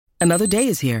Another day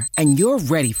is here, and you're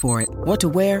ready for it. What to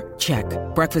wear? Check.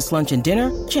 Breakfast, lunch, and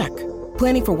dinner? Check.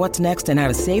 Planning for what's next and how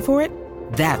to save for it?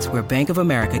 That's where Bank of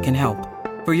America can help.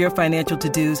 For your financial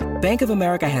to-dos, Bank of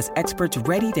America has experts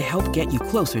ready to help get you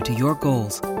closer to your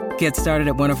goals. Get started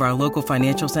at one of our local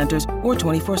financial centers or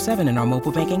 24/7 in our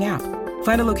mobile banking app.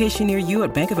 Find a location near you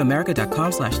at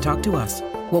bankofamerica.com/talktous.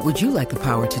 What would you like the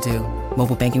power to do?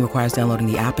 Mobile banking requires downloading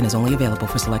the app and is only available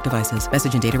for select devices.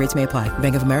 Message and data rates may apply.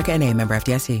 Bank of America N.A., member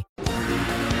FDIC.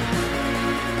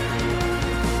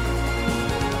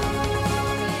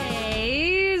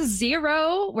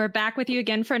 Zero. We're back with you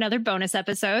again for another bonus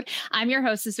episode. I'm your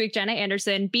host this week, Jenna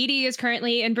Anderson. BD is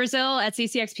currently in Brazil at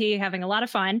CCXP having a lot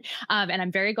of fun, and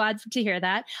I'm very glad to hear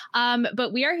that.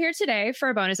 But we are here today for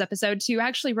a bonus episode to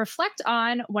actually reflect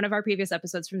on one of our previous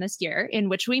episodes from this year, in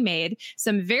which we made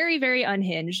some very, very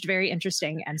unhinged, very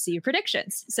interesting MCU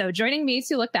predictions. So joining me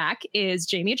to look back is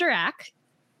Jamie Durack.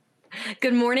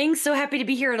 Good morning. So happy to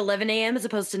be here at 11 a.m. as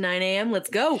opposed to 9 a.m. Let's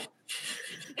go.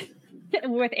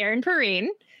 With Aaron Perrine.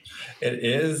 It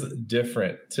is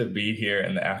different to be here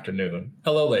in the afternoon.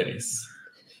 Hello, ladies.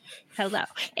 Hello.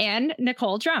 And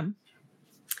Nicole Drum.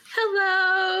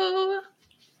 Hello.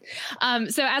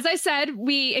 So as I said,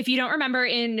 if you don't remember,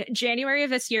 in January of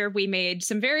this year, we made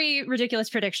some very ridiculous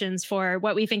predictions for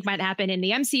what we think might happen in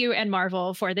the MCU and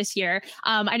Marvel for this year.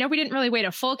 I know we didn't really wait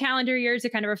a full calendar year to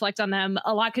kind of reflect on them.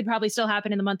 A lot could probably still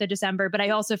happen in the month of December, but I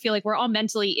also feel like we're all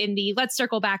mentally in the let's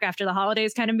circle back after the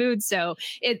holidays kind of mood. So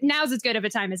now's as good of a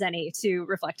time as any to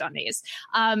reflect on these.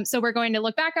 So we're going to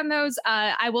look back on those.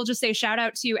 I will just say shout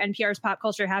out to NPR's Pop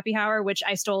Culture Happy Hour, which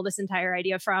I stole this entire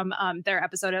idea from. Their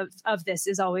episode of this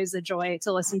is always a joy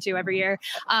to listen to every year.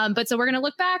 But so we're going to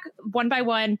look back one by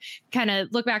one, kind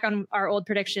of look back on our old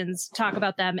predictions, talk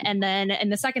about them. And then in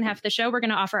the second half of the show, we're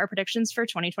going to offer our predictions for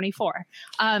 2024.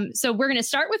 So we're going to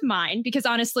start with mine, because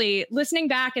honestly, listening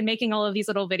back and making all of these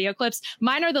little video clips,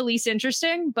 mine are the least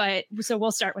interesting, but so we'll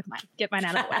start with mine. Get mine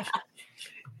out of the way.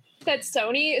 That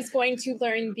Sony is going to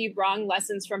learn the wrong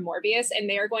lessons from Morbius, and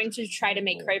they are going to try to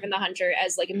make Kraven the Hunter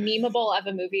as like memeable of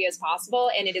a movie as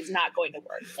possible, and it is not going to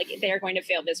work. Like, they are going to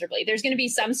fail miserably. There's going to be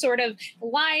some sort of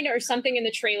line or something in the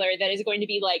trailer that is going to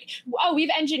be like, oh, we've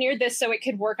engineered this so it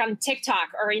could work on TikTok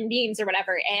or in memes or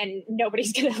whatever, and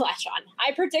nobody's going to latch on.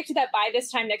 I predict that by this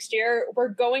time next year, we're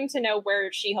going to know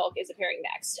where She-Hulk is appearing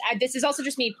next. This is also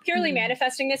just me purely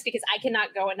manifesting this, because I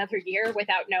cannot go another year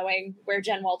without knowing where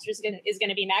Jen Walters is going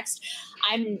to be next.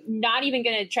 I'm not even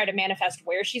going to try to manifest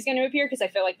where she's going to appear, because I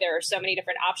feel like there are so many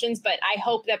different options, but I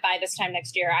hope that by this time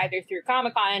next year, either through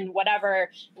Comic-Con,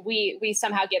 whatever, we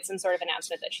somehow get some sort of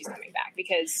announcement that she's coming back,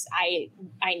 because I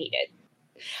need it.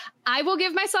 I will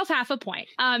give myself half a point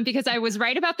because I was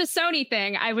right about the Sony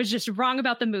thing. I was just wrong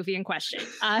about the movie in question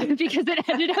because it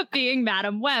ended up being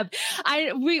Madam Web.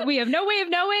 We have no way of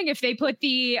knowing if they put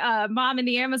the mom in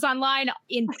the Amazon line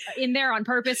in there on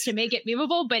purpose to make it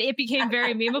memeable, but it became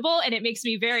very memeable, and it makes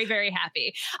me very, very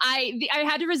happy. I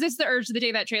had to resist the urge the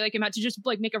day that trailer came out to just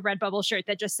like make a Redbubble shirt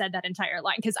that just said that entire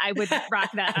line, because I would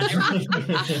rock that.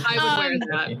 I would wear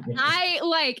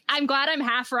that. I'm glad I'm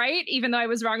half right, even though I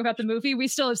was wrong about the movie. We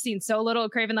still have seen so little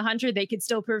of Kraven the Hunter, they could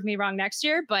still prove me wrong next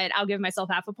year, but I'll give myself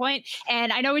half a point.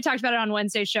 And I know we talked about it on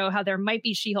Wednesday's show, how there might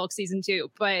be She-Hulk season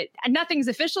 2, but nothing's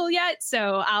official yet.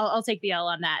 So I'll take the L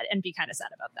on that and be kind of sad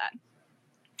about that.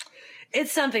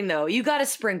 It's something, though. You got to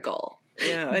sprinkle.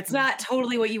 It's not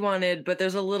totally what you wanted, but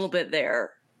there's a little bit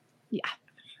there. Yeah.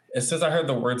 As soon as I heard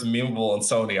the words memeable and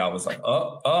Sony, I was like,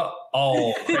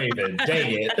 oh, Kraven,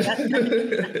 dang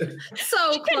it.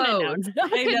 So close.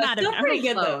 I know. Still pretty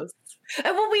good, though.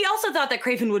 Well, we also thought that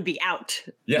Kraven would be out.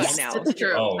 Yes, that's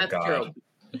true. Oh, that's God.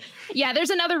 true. Yeah, there's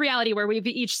another reality where we've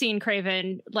each seen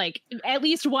Kraven like at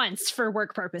least once for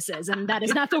work purposes, and that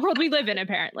is not the world we live in,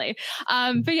 apparently.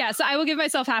 But yeah, so I will give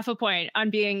myself half a point on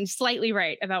being slightly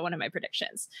right about one of my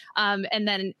predictions. And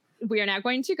then we are now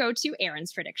going to go to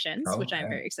Aaron's predictions, which I'm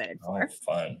very excited for. Oh,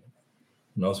 fun.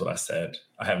 Who knows what I said?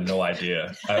 I have no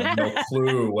idea. I have no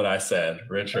clue what I said.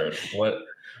 Richard, what?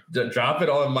 Drop it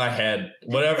on my head.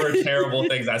 Whatever terrible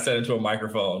things I said into a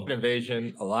microphone.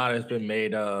 Invasion. A lot has been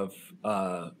made of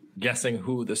guessing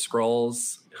who the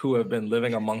Skrulls who have been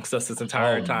living amongst us this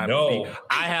entire time. No.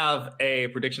 I have a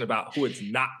prediction about who it's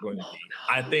not going to be.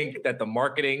 I think that the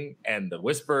marketing and the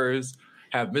whispers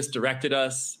have misdirected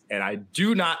us, and I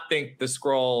do not think the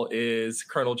Skrull is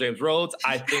Colonel James Rhodes.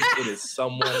 I think it is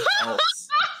someone else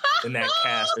in that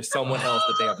cast, or someone else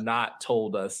that they have not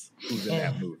told us who's in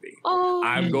that movie.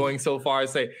 I'm going so far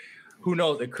as say, who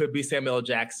knows? It could be Samuel L.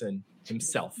 Jackson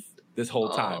himself this whole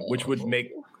time, which would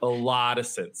make a lot of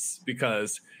sense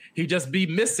because he just be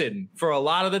missing for a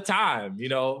lot of the time. You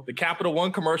know, the Capital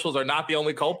One commercials are not the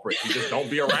only culprit. He just don't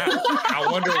be around. I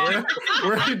wonder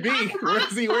where he'd be.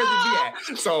 Where's he be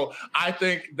at? So I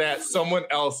think that someone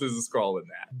else is a Skrull in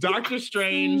that. Doctor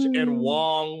Strange and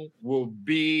Wong will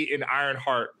be in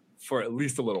Ironheart for at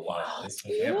least a little while.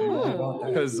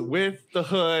 Because with the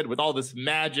hood, with all this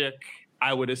magic,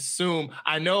 I would assume,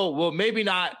 I know, well, maybe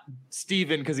not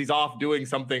Steven because he's off doing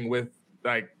something with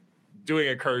like doing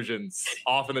incursions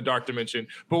off in the dark dimension.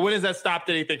 But when has that stopped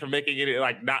anything from making it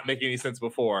like not making any sense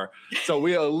before? So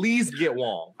we'll at least get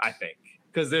Wong, I think,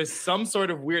 because there's some sort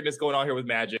of weirdness going on here with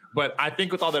magic. But I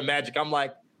think with all the magic, I'm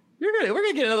like, we're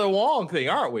gonna get another Wong thing,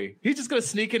 aren't we? He's just gonna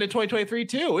sneak into 2023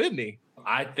 too, isn't he?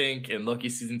 I think in Loki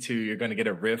season 2, you're going to get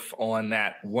a riff on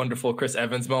that wonderful Chris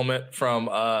Evans moment from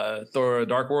Thor: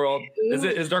 Dark World. Is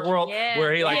it Dark World? Yeah.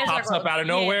 Where he like Yeah, pops Dark up out of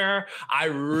World. nowhere. I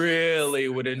really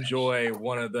would enjoy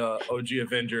one of the OG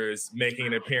Avengers making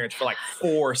an appearance for like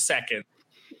 4 seconds.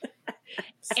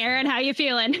 Aaron, how you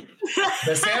feeling?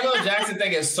 The Samuel Jackson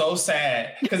thing is so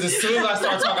sad because as soon as I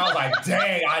start talking, I was like,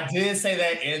 dang, I did say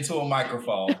that into a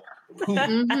microphone.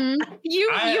 You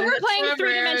were playing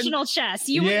three-dimensional chess.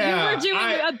 You were doing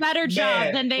a better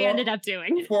job than they ended up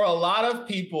doing. For a lot of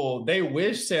people, they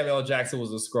wish Samuel Jackson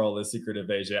was a Skrull in Secret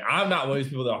Invasion. I'm not one of these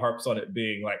people that harps on it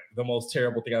being like the most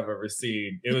terrible thing I've ever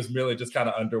seen. It was really just kind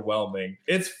of underwhelming.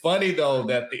 It's funny though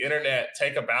that the internet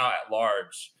take a bow at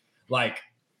large, like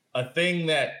a thing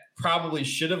that probably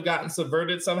should have gotten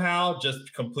subverted somehow,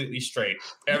 just completely straight.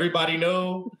 Everybody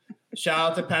knew. Shout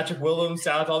out to Patrick Willems.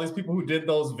 Shout out to all these people who did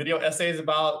those video essays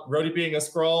about Rhodey being a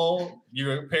Skrull.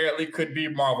 You apparently could be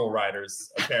Marvel writers,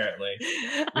 apparently.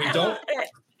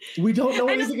 We don't know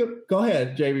anything. Go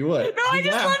ahead, Jamie. What? No, I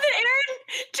just love that Aaron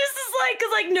just is like,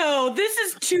 because like, no, this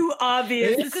is too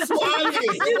obvious. This is too obvious.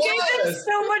 You gave them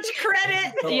so much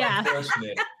credit. So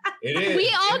unfortunate. It is. We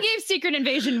all gave Secret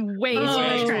Invasion way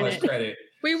too much credit.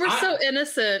 We were so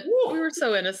innocent. We were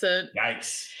so innocent.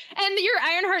 Yikes. And your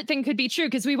Ironheart thing could be true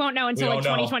because we won't know until like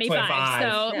 2025.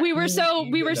 So yeah. we were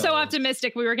so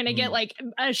optimistic we were going to get like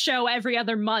a show every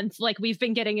other month like we've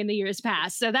been getting in the years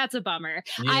past. So that's a bummer.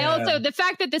 Yeah. I also, the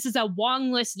fact that this is a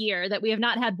Wong-less year, that we have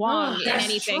not had Wong in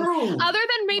anything true. other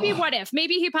than maybe What If.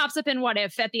 Maybe he pops up in What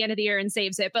If at the end of the year and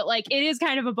saves it. But like it is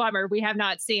kind of a bummer we have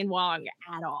not seen Wong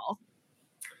at all.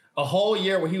 A whole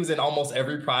year where he was in almost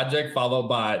every project, followed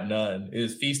by none,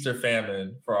 is feast or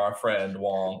famine for our friend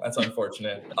Wong. That's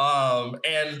unfortunate. And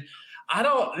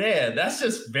that's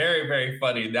just very, very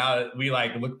funny. Now that we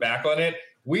like look back on it,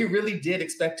 we really did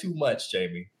expect too much,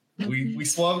 Jamie. We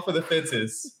swung for the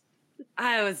fences.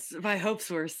 My hopes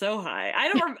were so high. I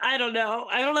don't know.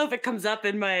 I don't know if it comes up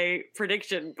in my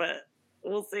prediction, but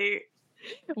we'll see.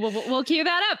 We'll cue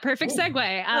that up. Perfect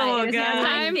segue. Oh, it is God.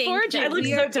 time for I look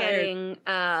we so are tired. getting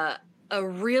a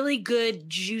really good,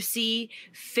 juicy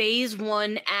phase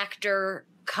 1 actor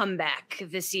comeback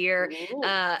this year.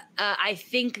 I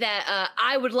think that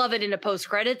I would love it in a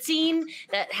post-credit scene.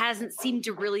 That hasn't seemed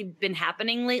to really been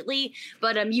happening lately.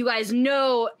 But you guys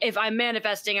know if I'm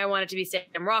manifesting, I want it to be Sam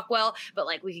Rockwell. But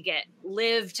like we could get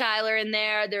Liv Tyler in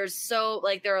there. There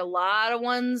are a lot of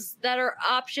ones that are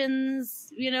options.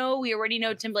 You know, we already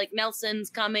know Tim Blake Nelson's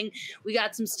coming. We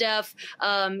got some stuff.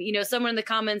 Someone in the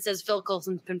comments says Phil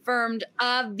Coulson's confirmed.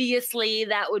 Obviously,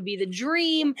 that would be the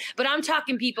dream. But I'm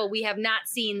talking people we have not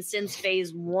seen since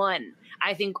phase 1.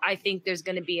 I think there's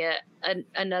going to be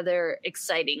another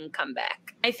exciting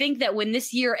comeback. I think that when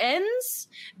this year ends,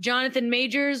 Jonathan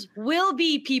Majors will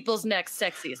be people's next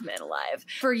sexiest man alive.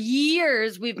 For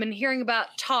years, we've been hearing about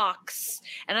talks,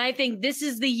 and I think this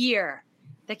is the year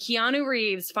that Keanu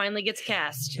Reeves finally gets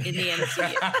cast in the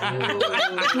MCU. I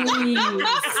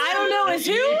don't know as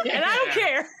who, and I don't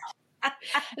care.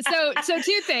 So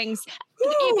two things.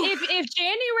 If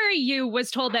January U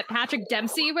was told that Patrick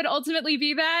Dempsey would ultimately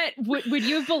be that, would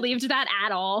you have believed that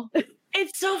at all?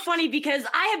 It's so funny because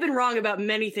I have been wrong about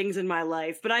many things in my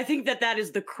life, but I think that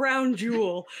is the crown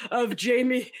jewel of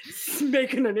Jamie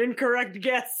making an incorrect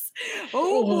guess.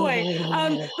 Oh boy.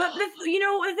 But the thing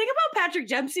about Patrick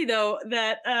Dempsey though,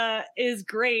 that is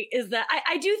great is that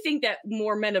I do think that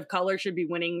more men of color should be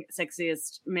winning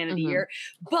sexiest man of the year,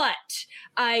 but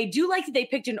I do like that they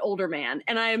picked an older man.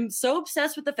 And I'm so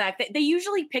obsessed with the fact that they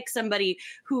usually pick somebody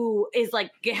who is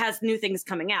like, has new things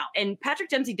coming out. And Patrick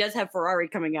Dempsey does have Ferrari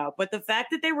coming out, but the fact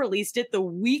that they released it the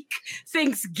week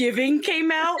Thanksgiving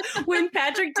came out when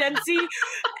Patrick Dempsey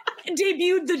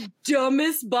debuted the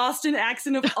dumbest Boston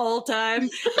accent of all time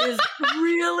is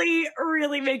really,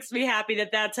 really makes me happy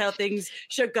that that's how things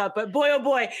shook up. But boy, oh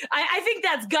boy, I think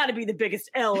that's got to be the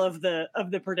biggest L of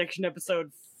the prediction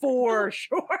episode for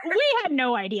sure. We had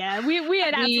no idea. We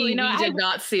had absolutely no. We did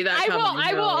not see that coming.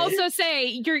 I will also say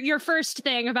your first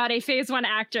thing about a Phase 1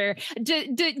 actor. Do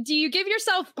you give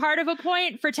yourself part of a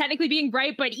point for technically being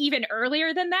right, but even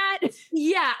earlier than that?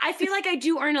 Yeah, I feel like I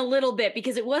do earn a little bit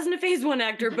because it wasn't a Phase 1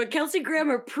 actor, but Kelsey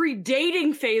Grammer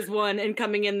predating Phase 1 and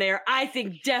coming in there, I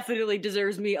think definitely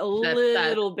deserves me a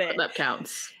little bit. That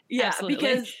counts. Yeah, Absolutely.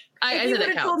 because if you would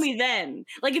have told me then,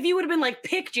 like if you would have been like,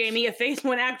 pick Jamie, a Phase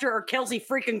 1 actor, or Kelsey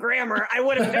freaking Grammer, I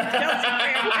would have picked Kelsey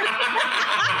Grammer.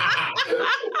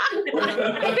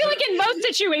 I feel like in most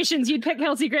situations you'd pick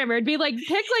Kelsey Grammer. It'd be like,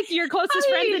 pick like your closest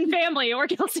friends and family or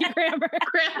Kelsey Grammer.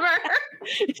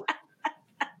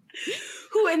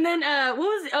 Who, and then, what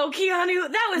was,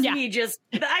 Keanu? That was me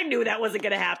I knew that wasn't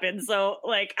going to happen. So,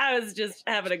 like, I was just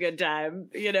having a good time,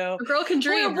 you know? A girl can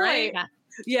dream, right?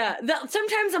 Yeah.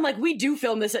 Sometimes I'm like, we do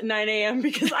film this at 9 a.m.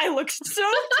 because I look so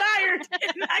tired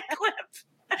in that clip.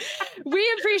 We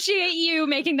appreciate you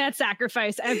making that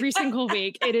sacrifice every single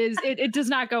week. It does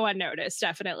not go unnoticed,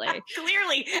 definitely.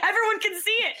 Clearly, everyone can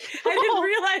see it. I didn't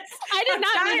realize. I did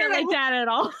not mean it like that at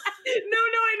all. No,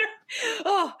 I know.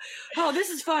 Oh, this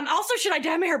is fun. Also, should I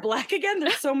dye my hair black again?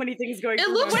 There's so many things going on.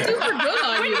 It looks super good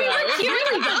on you, though. It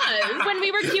really does. When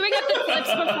we were queuing up the clips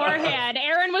beforehand,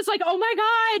 Aaron was like, "Oh my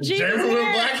God, James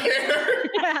with black hair."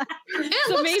 Yeah. It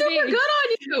looks super good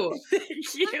on you. Thank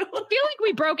you. I feel like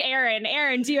we broke Aaron.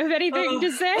 Aaron, do you have anything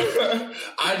to say?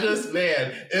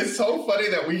 It's so funny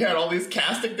that we had all these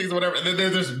casting things, or whatever, and then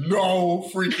there's no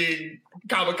freaking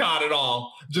Comic-Con at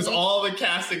all. Just all the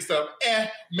casting stuff.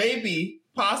 Maybe.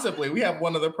 Possibly. We have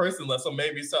one other person left, so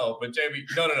maybe so. But Jamie,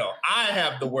 no. I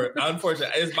have the word.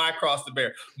 Unfortunately, it's my cross to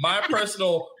bear. My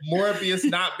personal Morbius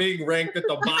not being ranked at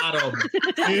the bottom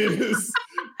is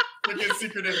freaking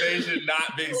Secret Invasion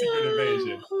not being Secret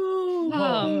Invasion.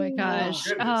 Oh my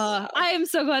gosh. I am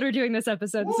so glad we're doing this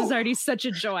episode. This is already such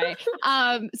a joy.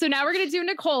 So now we're going to do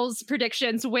Nicole's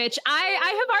predictions, which I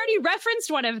have already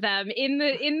referenced one of them in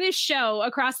this show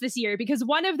across this year because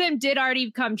one of them did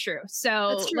already come true.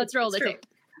 So let's roll the tape.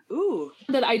 Ooh.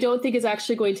 That I don't think is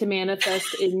actually going to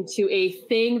manifest into a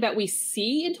thing that we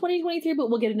see in 2023, but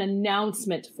we'll get an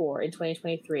announcement for in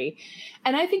 2023.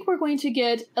 And I think we're going to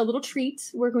get a little treat.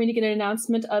 We're going to get an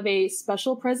announcement of a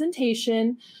special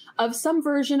presentation of some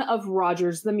version of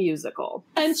Rogers the Musical,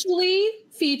 potentially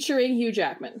featuring Hugh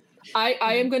Jackman. I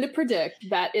am going to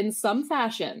predict that in some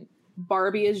fashion,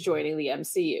 Barbie is joining the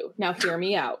MCU. Now, hear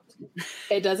me out.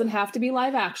 It doesn't have to be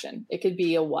live action. It could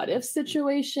be a what if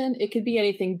situation. It could be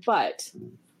anything, but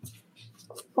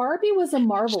Barbie was a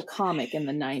Marvel comic in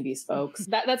the 90s, folks.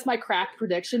 That's my cracked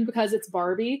prediction because it's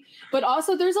Barbie. But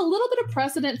also there's a little bit of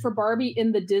precedent for Barbie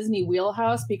in the Disney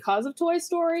wheelhouse because of Toy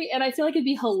Story. And I feel like it'd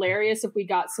be hilarious if we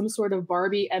got some sort of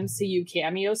Barbie MCU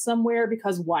cameo somewhere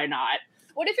because why not?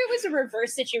 What if it was a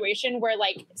reverse situation where,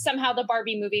 like, somehow the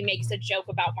Barbie movie makes a joke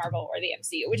about Marvel or the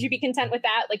MCU? Would you be content with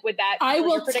that? Like, would that be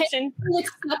your prediction? I will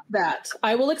accept that.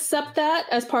 I will accept that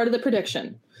as part of the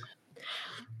prediction.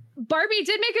 Barbie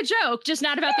did make a joke, just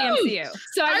not about the MCU.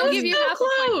 So I will give you half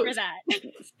a point for that.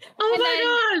 Oh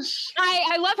my gosh.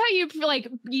 I love how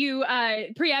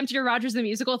you preempt your Rogers the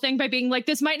Musical thing by being like,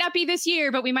 this might not be this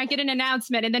year, but we might get an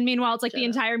announcement. And then meanwhile, it's like the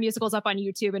entire musical's up on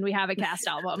YouTube and we have a cast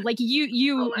album. Like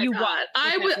you won.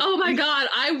 Oh my God.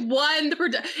 I won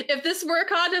if this were a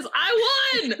contest,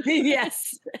 I won.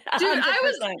 Yes. Dude, 100%. I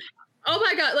was oh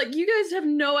my God, like you guys have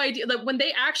no idea. Like when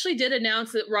they actually did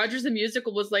announce that Rogers the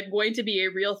Musical was like going to be a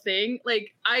real thing,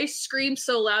 like I screamed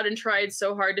so loud and tried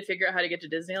so hard to figure out how to get to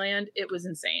Disneyland. It was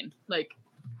insane. Like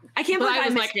I can't believe I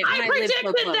was like, I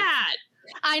predicted that.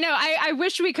 I know. I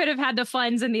wish we could have had the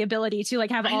funds and the ability to like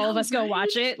have all of us go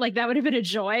watch it. Like that would have been a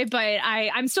joy, but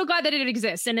I'm still glad that it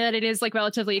exists and that it is like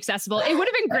relatively accessible. It would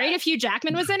have been great if Hugh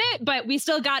Jackman was in it, but we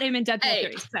still got him in Deadpool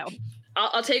 3. So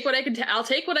I'll take what I can. I'll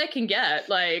take what I can get.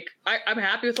 Like I'm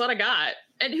happy with what I got.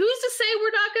 And who's to say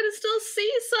we're not going to still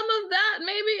see some of that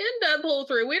maybe in Deadpool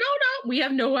 3? We don't know. We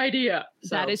have no idea.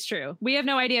 So. That is true. We have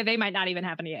no idea. They might not even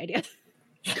have any idea.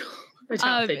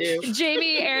 They do.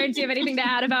 Jamie, Aaron, do you have anything to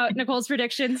add about Nicole's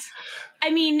predictions? I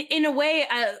mean, in a way,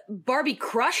 Barbie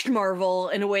crushed Marvel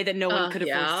in a way that no one could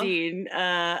have foreseen.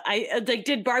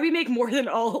 Did Barbie make more than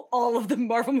all of the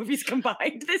Marvel movies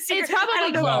combined this year? It's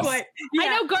probably close. Yeah. I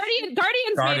know Guardians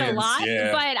made a lot,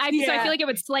 but I feel like it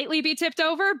would slightly be tipped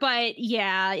over. But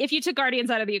yeah, if you took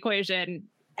Guardians out of the equation,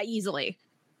 easily.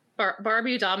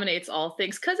 Barbie dominates all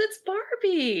things because it's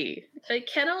Barbie. Like,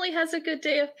 Ken only has a good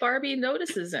day if Barbie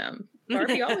notices him.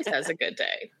 Barbie always has a good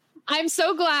day. I'm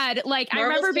so glad. Like,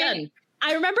 Marvel's I remember being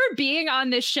I remember being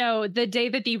on this show the day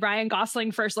that the Ryan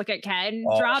Gosling first look at Ken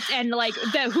dropped, and like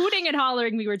the hooting and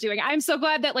hollering we were doing. I'm so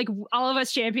glad that like all of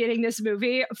us championing this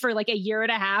movie for like a year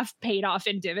and a half paid off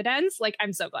in dividends. Like,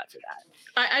 I'm so glad for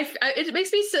that. It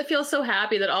makes me feel so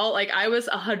happy that I was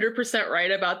 100%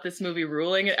 right about this movie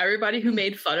ruling, and everybody who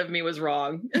made fun of me was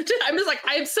wrong. I'm just like,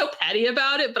 I'm so petty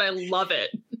about it, but I love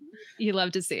it. You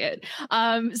love to see it.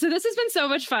 So this has been so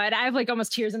much fun. I have like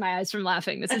almost tears in my eyes from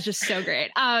laughing. This is just so great.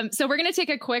 So we're going to take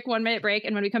a quick 1-minute break.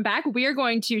 And when we come back, we are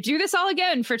going to do this all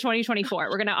again for 2024.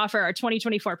 We're going to offer our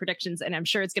 2024 predictions, and I'm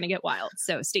sure it's going to get wild.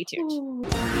 So stay tuned. Ooh.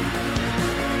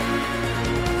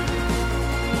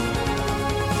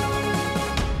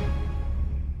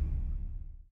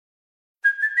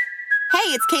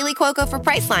 Hey, it's Kaylee Cuoco for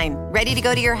Priceline. Ready to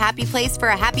go to your happy place for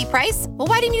a happy price? Well,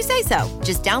 why didn't you say so?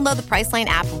 Just download the Priceline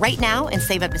app right now and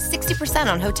save up to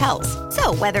 60% on hotels.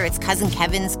 So whether it's Cousin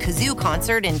Kevin's Kazoo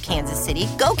Concert in Kansas City,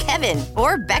 go Kevin,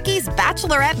 or Becky's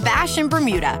Bachelorette Bash in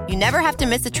Bermuda, you never have to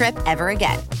miss a trip ever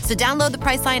again. So download the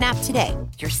Priceline app today.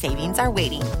 Your savings are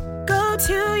waiting. Go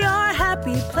to your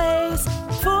happy place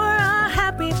for a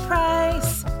happy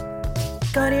price.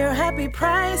 Go to your happy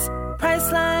price,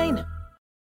 Priceline.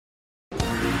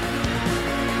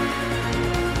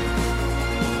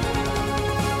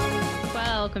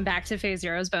 Welcome back to Phase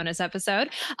Zero's bonus episode,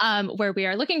 where we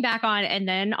are looking back on and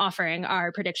then offering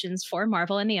our predictions for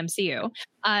Marvel and the MCU.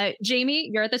 Jamie,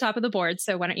 you're at the top of the board,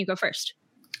 so why don't you go first?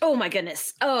 Oh my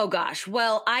goodness. Oh gosh.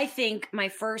 Well, I think my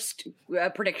first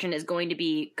prediction is going to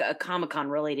be Comic-Con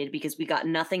related because we got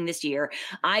nothing this year.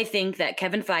 I think that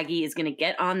Kevin Feige is going to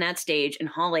get on that stage in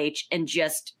Hall H and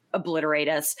just obliterate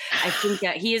us. I think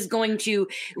that he is going to,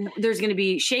 there's going to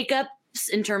be shakeup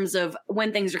in terms of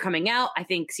when things are coming out. I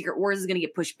think Secret Wars is going to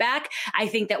get pushed back. I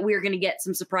think that we're going to get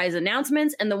some surprise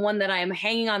announcements. And the one that I am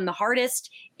hanging on the hardest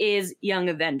is Young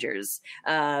Avengers,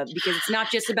 because it's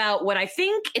not just about what I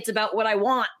think, it's about what I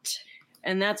want.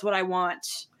 And that's what I want.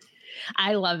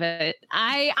 I love it.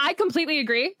 I completely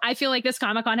agree. I feel like this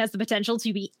Comic-Con has the potential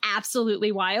to be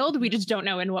absolutely wild. We just don't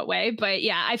know in what way. But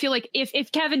yeah, I feel like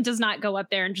if Kevin does not go up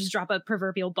there and just drop a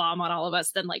proverbial bomb on all of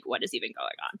us, then like, what is even going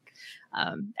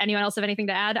on? Anyone else have anything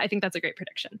to add? I think that's a great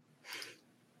prediction.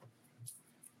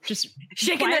 Just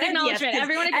shaking that acknowledgement. Yes,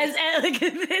 everyone as like,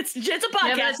 it's just a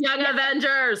podcast. Young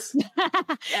Avengers.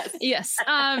 Yes.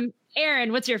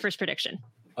 Aaron, what's your first prediction?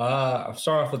 I'm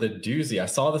starting off with a doozy. I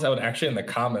saw this out actually in the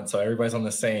comments, so everybody's on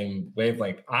the same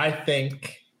wavelength. I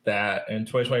think that in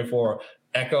 2024,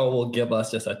 Echo will give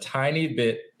us just a tiny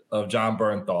bit of John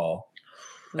Bernthal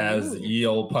as ye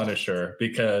old Punisher,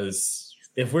 because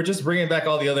if we're just bringing back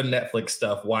all the other Netflix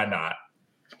stuff, why not?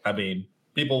 I mean,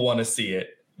 people want to see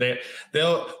it.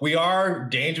 We are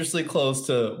dangerously close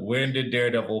to when did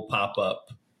Daredevil pop up,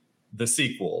 the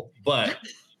sequel, but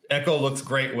Echo looks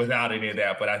great without any of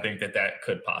that, but I think that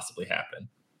could possibly happen.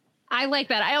 I like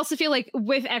that. I also feel like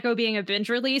with Echo being a binge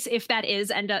release, if that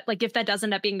does end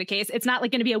up being the case, it's not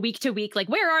like going to be a week to week. Like,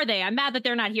 where are they? I'm mad that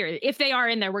they're not here. If they are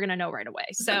in there, we're going to know right away.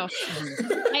 So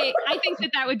I think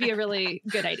that would be a really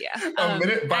good idea. A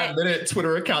minute by minute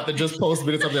Twitter account that just posts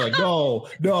minutes something like, no.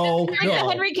 The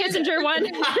Henry Kissinger one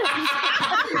that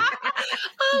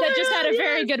just had a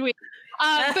very good week.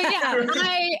 But yeah,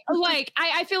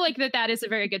 I feel like that is a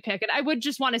very good pick. And I would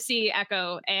just want to see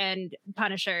Echo and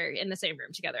Punisher in the same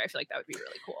room together. I feel like that would be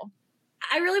really cool.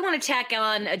 I really want to tack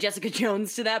on Jessica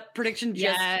Jones to that prediction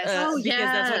because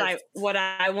that's what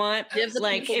I want. Give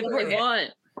the people what they want.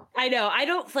 I know. I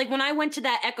don't like when I went to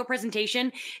that Echo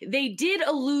presentation, they did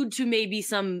allude to maybe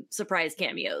some surprise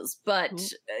cameos, but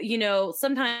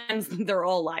sometimes they're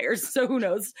all liars. So who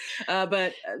knows?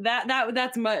 But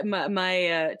that's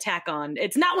my tack on.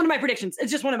 It's not one of my predictions.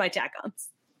 It's just one of my tack ons.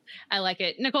 I like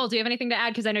it. Nicole, do you have anything to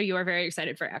add? Because I know you are very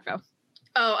excited for Echo.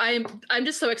 Oh, I'm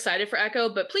just so excited for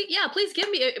Echo, but please give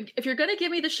me, if you're going to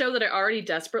give me the show that I already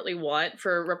desperately want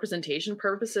for representation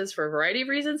purposes for a variety of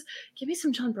reasons, give me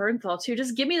some John Bernthal too.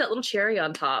 Just give me that little cherry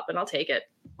on top and I'll take it.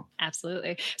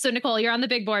 Absolutely. So Nicole, you're on the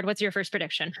big board. What's your first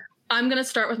prediction? I'm going to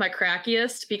start with my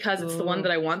crackiest because it's the one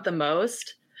that I want the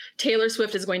most. Taylor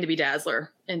Swift is going to be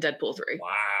Dazzler in Deadpool 3.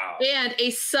 Wow. And a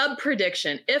sub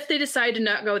prediction. If they decide to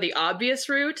not go the obvious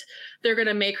route, they're going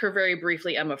to make her very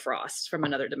briefly Emma Frost from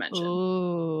another dimension.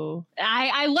 Ooh.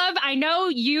 I know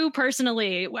you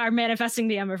personally are manifesting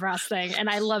the Emma Frost thing, and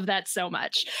I love that so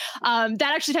much. That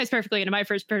actually ties perfectly into my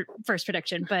first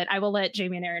prediction, but I will let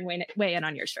Jamie and Aaron weigh in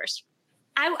on yours first.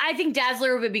 I think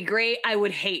Dazzler would be great. I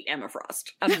would hate Emma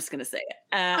Frost. I'm just going to say it.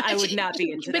 I would not be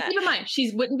into that. But keep in mind,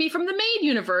 she wouldn't be from the Maid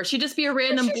universe. She'd just be a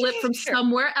random blip from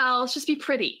somewhere else. Just be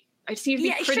pretty. I just need to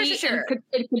be pretty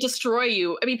and could destroy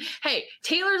you. I mean, hey,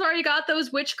 Taylor's already got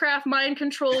those witchcraft mind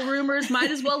control rumors.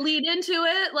 Might as well lead into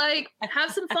it. Like,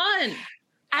 have some fun.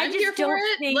 I'm here for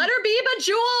it. Let her be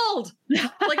bejeweled.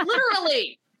 Like,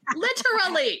 literally.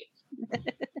 Literally.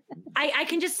 I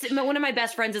can just, one of my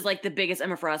best friends is like the biggest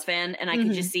Emma Frost fan, and I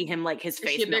can just see him like his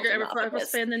face. Is he a bigger Emma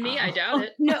Frost fan than me? I doubt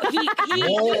it. No, he might be.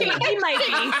 Like,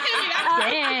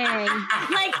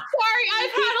 sorry,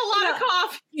 I've had a lot of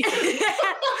coffee. He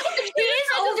is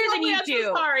older than you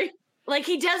two. Sorry. Like,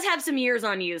 he does have some years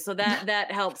on you, so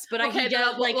that helps. But okay, he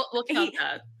does like we'll count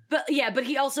that. But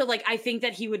he also like, I think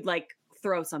that he would like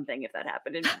throw something if that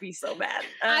happened and be so mad.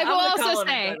 I will also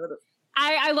say,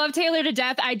 I love Taylor to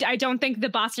death. I don't think the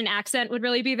Boston accent would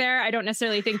really be there. I don't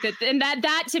necessarily think that, and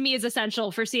that to me is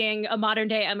essential for seeing a modern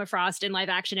day Emma Frost in live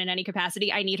action in any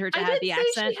capacity. I need her to have the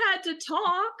accent. She had to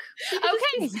talk.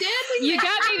 Okay, you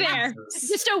got me there.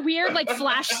 Just a weird like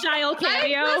Flash style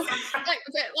cameo.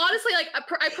 Honestly, like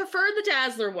I prefer the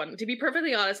Dazzler one, to be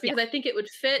perfectly honest, because I think it would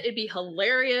fit. It'd be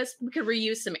hilarious. We could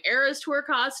reuse some Eras Tour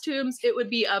costumes. It would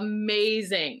be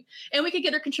amazing, and we could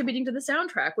get her contributing to the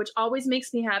soundtrack, which always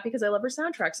makes me happy because I love her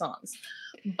soundtrack songs.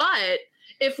 But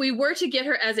if we were to get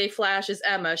her as a Flash as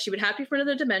Emma, she would have to be from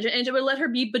another dimension, and it would let her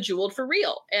be bejeweled for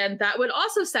real. And that would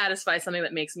also satisfy something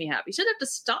that makes me happy. She doesn't have to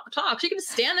stop talk. She can just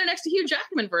stand there next to Hugh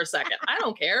Jackman for a second. I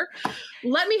don't care.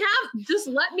 Let me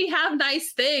have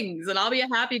nice things, and I'll be a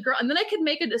happy girl. And then I could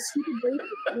make it a stupid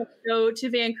bracelet, go to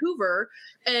Vancouver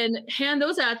and hand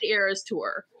those out at the Eras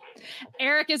Tour.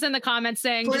 Eric is in the comments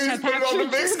saying, please just have put it on the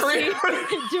big screen.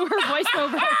 Do her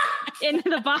voiceover in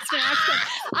the Boston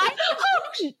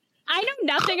accent. I know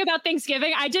nothing about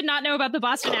Thanksgiving. I did not know about the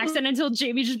Boston accent until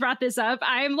Jamie just brought this up.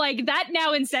 I'm like, that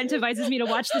now incentivizes me to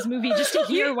watch this movie just to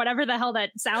hear whatever the hell that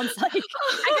sounds like. I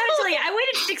gotta tell you, I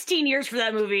waited 16 years for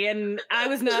that movie, and I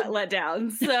was not let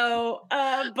down. So,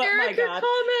 but Eric, my God.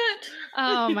 Comment.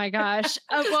 Oh my gosh.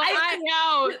 Well,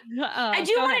 I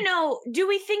do want to know, do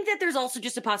we think that there's also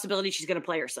just a possibility she's going to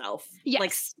play herself?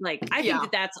 Yes. Like I think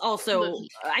that that's also,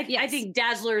 I think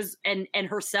Dazzlers and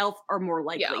herself are more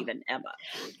likely than Emma.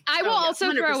 I will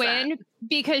also 100%. Throw in,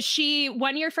 because she,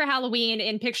 one year for Halloween,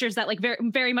 in pictures that like very,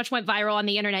 very much went viral on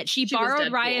the internet, she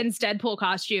borrowed Ryan's Deadpool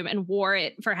costume and wore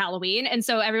it for Halloween. And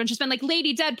so everyone's just been like,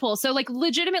 Lady Deadpool. So like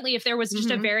legitimately, if there was just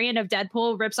a variant of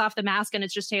Deadpool rips off the mask and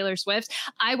it's just Taylor Swift,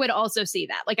 I would also see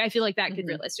that. Like, I feel like that could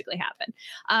realistically happen.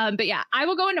 But yeah, I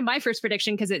will go into my first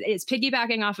prediction because it is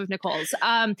piggybacking off of Nicole's.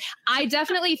 I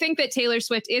definitely think that Taylor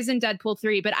Swift is in Deadpool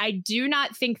 3, but I do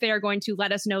not think they are going to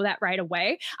let us know that right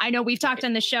away. I know we've talked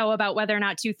on the show about whether or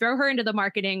not to throw her into the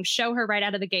marketing, show her right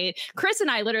out of the gate. Chris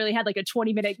and I literally had like a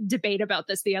 20-minute debate about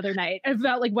this the other night,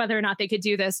 about like whether or not they could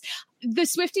do this. The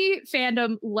Swiftie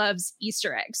fandom loves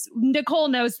Easter eggs. Nicole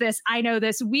knows this. I know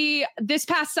this. We, this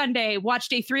past Sunday,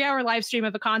 watched a 3-hour live stream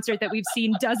of a concert that we've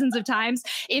seen dozens of times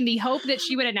in the hope that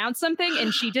she would announce something,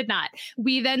 and she did not.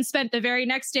 We then spent the very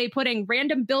next day putting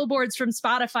random billboards from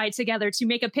Spotify together to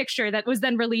make a picture that was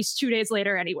then released 2 days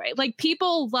later anyway. Like,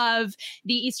 people love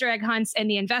the Easter egg hunts and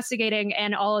the investigating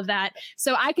and all of that.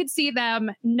 So I could see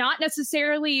them not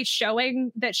necessarily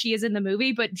showing that she is in the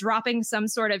movie, but dropping some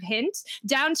sort of hint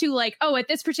down to like, oh, at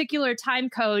this particular time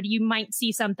code, you might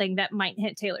see something that might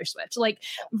hint Taylor Swift. Like,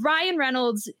 Ryan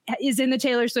Reynolds is in the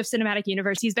Taylor Swift cinematic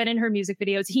universe. He's been in her music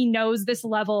videos. He knows this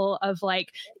level of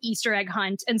like Easter egg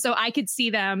hunt. And so I could see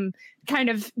them kind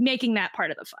of making that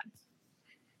part of the fun.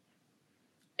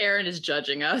 Aaron is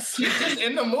judging us. She's just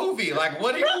in the movie. Like,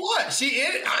 what do you want?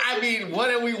 I mean,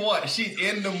 what do we want? She's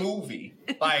in the movie.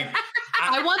 Like,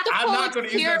 I want the full I'm not going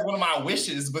to use that as one of my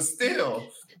wishes, but still.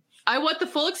 I want the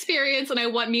full experience, and I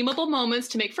want memeable moments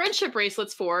to make friendship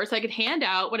bracelets for, so I could hand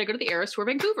out when I go to the Eras Tour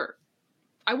Vancouver.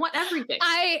 I want everything.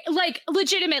 I like,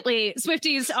 legitimately,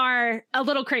 Swifties are a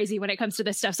little crazy when it comes to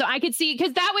this stuff. So I could see,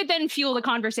 because that would then fuel the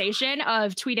conversation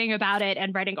of tweeting about it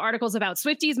and writing articles about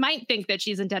Swifties might think that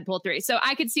she's in Deadpool 3. So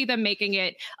I could see them making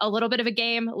it a little bit of a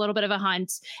game, a little bit of a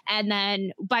hunt. And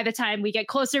then by the time we get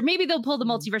closer, maybe they'll pull the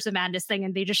Multiverse of Madness thing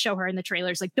and they just show her in the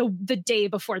trailers like the day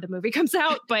before the movie comes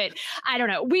out. But I don't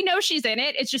know. We know she's in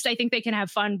it. It's just, I think they can have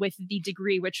fun with the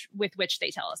degree with which they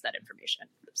tell us that information.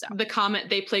 So the comment,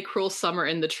 they play Cruel Summer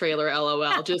in the trailer,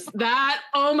 LOL. Just that.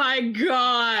 Oh my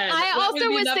God. I also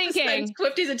was thinking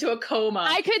Swifties into a coma.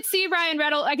 I could see Ryan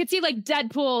Reynolds. I could see like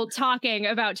Deadpool talking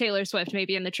about Taylor Swift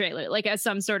maybe in the trailer, like as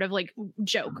some sort of like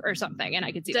joke or something. And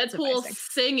I could see Deadpool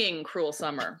singing Cruel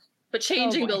Summer. but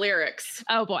changing the lyrics.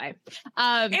 Oh boy.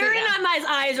 Aaron and my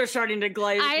eyes are starting to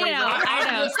glaze. I know.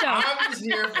 I'm just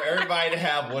here for everybody to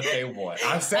have what they want.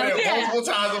 I've said it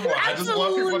multiple times before. I just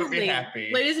want people to be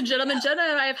happy. Ladies and gentlemen, Jenna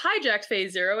and I have hijacked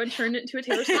Phase Zero and turned it into a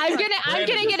Taylor Swift. I'm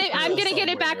gonna get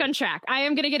it back on track. I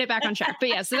am gonna get it back on track. But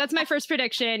yeah, so that's my first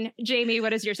prediction. Jamie,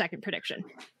 what is your second prediction?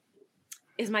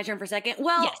 Is my turn for second?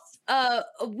 Well, yes.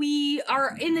 We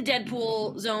are in the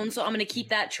Deadpool zone, so I'm going to keep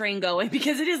that train going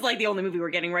because it is like the only movie we're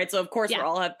getting, right? So of course we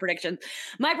all have predictions.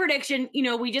 My prediction,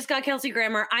 we just got Kelsey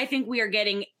Grammer. I think we are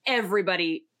getting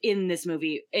everybody in this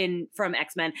movie from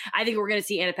X-Men. I think we're going to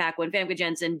see Anna Paquin, Famke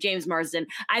Janssen, James Marsden.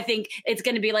 I think it's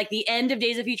going to be like the end of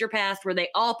Days of Future Past where they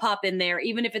all pop in there,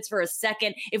 even if it's for a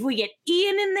second. If we get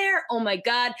Ian in there, oh my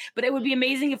God. But it would be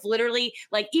amazing if literally,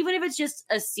 like, even if it's just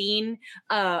a scene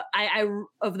of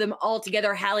them all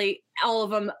together, Hallie, all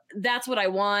of them, that's what I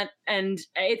want. And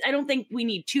I don't think we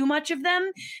need too much of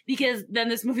them because then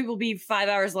this movie will be 5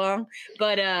 hours long.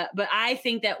 But I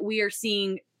think that we are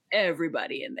seeing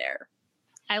everybody in there.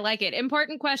 I like it.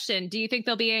 Important question. Do you think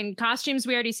they'll be in costumes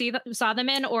we already saw them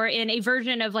in, or in a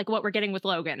version of like what we're getting with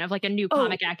Logan, of like a new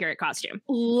comic accurate costume?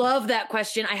 Love that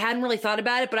question. I hadn't really thought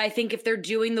about it, but I think if they're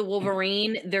doing the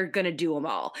Wolverine, they're going to do them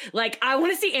all. Like, I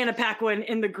want to see Anna Paquin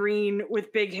in the green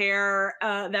with big hair.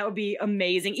 That would be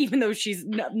amazing, even though she's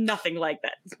nothing like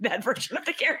that version of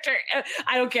the character.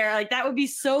 I don't care. Like, that would be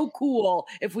so cool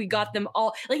if we got them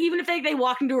all. Like, even if they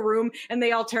walk into a room and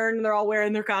they all turn and they're all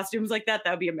wearing their costumes like that,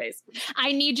 that would be amazing.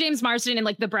 I need James Marsden in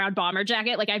like the brown bomber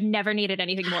jacket. Like, I've never needed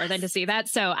anything more than to see that.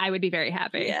 So I would be very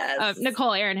happy. Yes.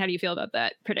 Nicole, Aaron, how do you feel about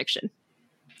that prediction?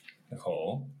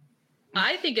 Nicole?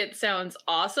 I think it sounds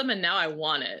awesome, and now I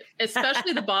want it.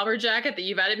 Especially the bomber jacket that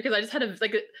you've added, because I just had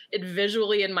it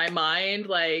visually in my mind.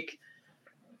 Like,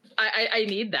 I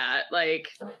need that. Like,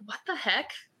 what the heck?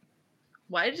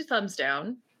 Why did you thumbs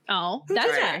down? Oh,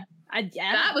 that's right.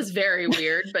 That was very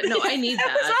weird, but no, I need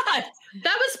that.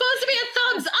 That was supposed to be a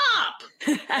thumbs up.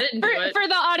 I didn't do it. For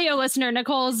the audio listener,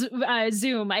 Nicole's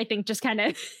Zoom, I think, just kind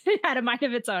of had a mind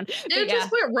of its own. It just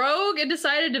went rogue and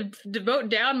decided to vote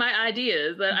down my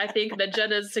ideas that I think that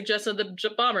Jenna's suggested the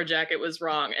bomber jacket was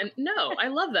wrong. And no, I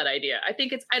love that idea. I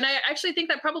think and I actually think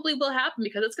that probably will happen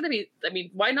because it's going to be, I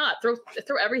mean, why not? Throw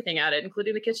everything at it,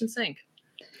 including the kitchen sink.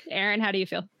 Aaron, how do you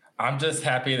feel? I'm just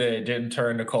happy that it didn't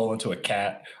turn Nicole into a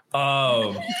cat.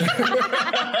 I'm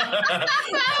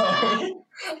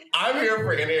here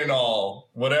for any and all,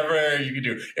 whatever you can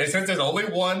do. And since there's only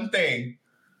one thing,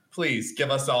 please give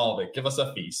us all of it. Give us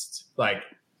a feast. Like,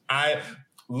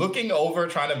 looking over,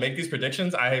 trying to make these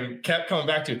predictions, I kept coming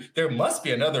back to, there must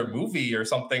be another movie or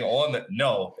something on that.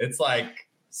 No, it's like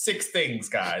 6 things,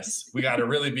 guys. We got to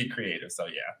really be creative. So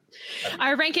yeah.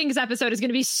 Our rankings episode is going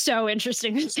to be so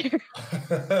interesting this year.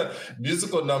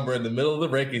 Musical number in the middle of the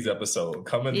rankings episode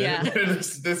coming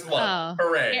this month. Oh.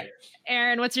 Hooray.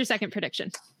 Aaron, what's your second prediction?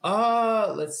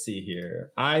 Let's see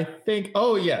here. I think,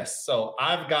 yes. So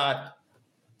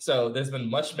there's been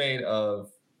much made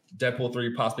of Deadpool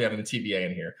 3 possibly having the TVA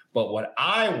in here. But what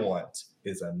I want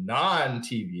is a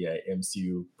non-TVA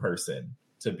MCU person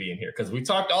to be in here, because we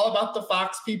talked all about the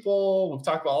Fox people, we've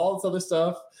talked about all this other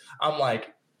stuff. I'm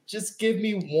like, just give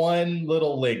me one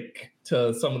little link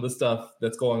to some of the stuff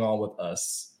that's going on with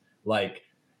us. Like,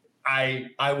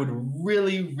 I would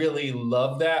really, really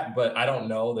love that, but I don't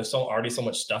know. There's already so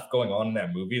much stuff going on in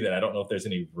that movie that I don't know if there's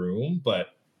any room, but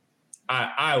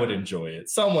I would enjoy it.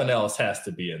 Someone else has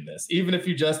to be in this. Even if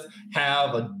you just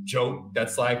have a joke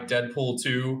that's like Deadpool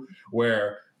 2,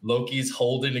 where Loki's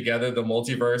holding together the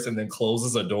multiverse and then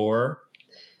closes a door.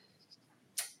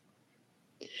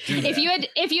 If you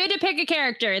had to pick a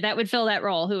character that would fill that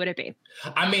role, who would it be?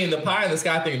 I mean, the pie in the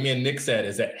sky thing me and Nick said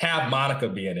is that have Monica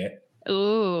be in it.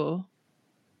 Ooh,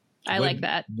 I like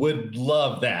that. Would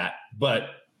love that, but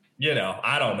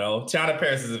I don't know. Tiana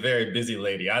Paris is a very busy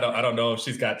lady. I don't know if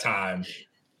she's got time.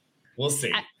 We'll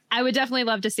see. I would definitely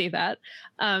love to see that.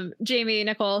 Jamie,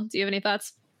 Nicole, do you have any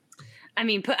thoughts? I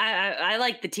mean, I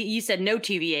like you said no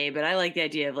TVA, but I like the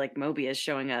idea of like Mobius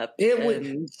showing up.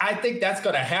 I think that's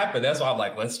going to happen. That's why I'm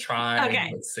like, let's try. Okay.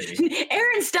 Let's see.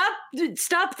 Aaron,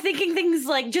 stop thinking things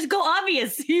like, just go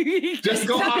obvious. Just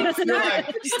go obvious. You're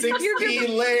like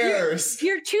 16 layers.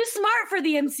 You're too smart for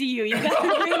the MCU. You got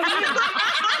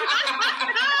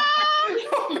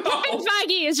Kevin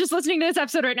Feige is just listening to this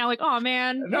episode right now like, oh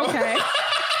man, no. Okay.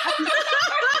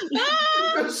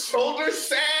 The shoulder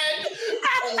sag.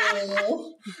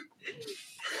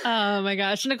 Oh my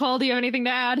gosh. Nicole, do you have anything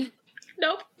to add?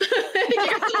 Nope. You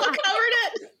guys all covered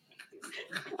it.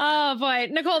 Oh boy.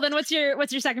 Nicole, then what's your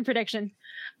second prediction?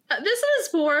 This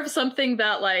is more of something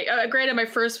that, like, granted, my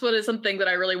first one is something that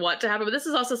I really want to happen, but this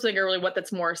is also something I really want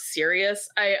that's more serious.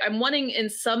 I'm wanting in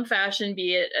some fashion,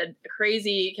 be it a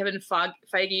crazy Kevin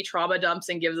Feige trauma dumps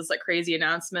and gives us like crazy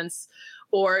announcements,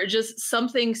 or just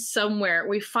something somewhere.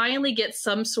 We finally get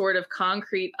some sort of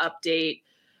concrete update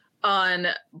on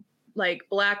like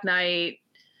Black Knight,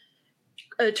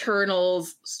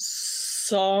 Eternals,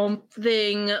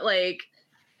 something like...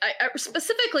 I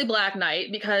specifically Black Knight,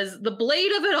 because the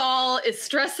Blade of it all is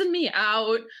stressing me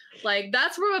out. Like,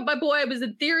 that's where my boy was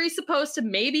in theory supposed to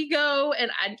maybe go,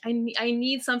 and I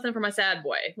need something for my sad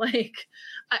boy. Like,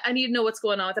 I need to know what's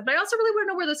going on with it. But I also really want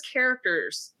to know where those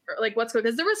characters are, like, what's going,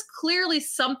 because there was clearly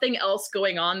something else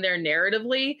going on there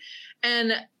narratively,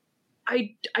 and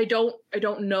I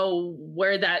don't know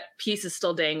where that piece is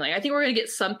still dangling. I think we're going to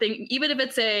get something, even if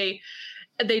it's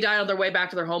they died on their way back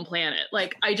to their home planet.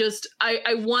 Like, I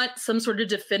want some sort of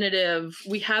definitive,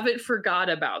 we haven't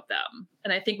forgot about them.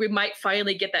 And I think we might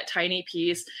finally get that tiny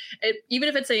piece. Even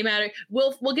if it's cinematic,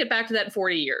 we'll get back to that in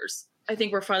 40 years. I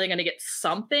think we're finally going to get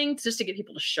something just to get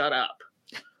people to shut up.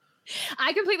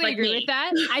 I completely agree with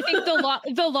that. I think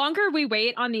the longer we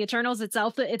wait on the Eternals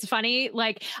itself, it's funny.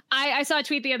 Like, I saw a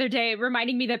tweet the other day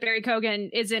reminding me that Barry Keoghan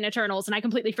is in Eternals, and I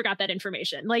completely forgot that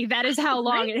information. Like, that is how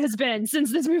long it has been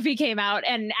since this movie came out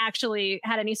and actually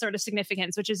had any sort of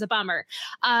significance, which is a bummer.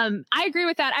 I agree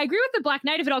with that. I agree with the Black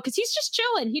Knight of it all, because he's just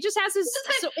chilling. He just has his...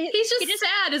 he's just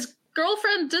sad. His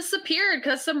girlfriend disappeared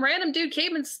because some random dude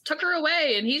came and took her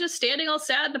away, and he's just standing all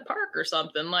sad in the park or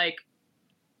something. Like...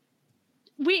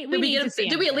 Did we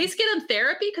at least get him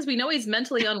therapy? Because we know he's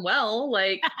mentally unwell.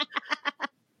 Like,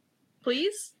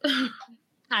 please?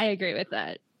 I agree with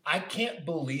that. I can't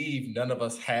believe none of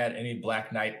us had any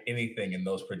Black Knight anything in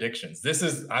those predictions.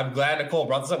 I'm glad Nicole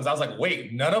brought this up, because I was like,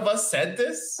 wait, none of us said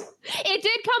this? It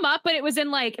did come up, but it was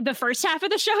in like the first half of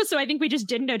the show, so I think we just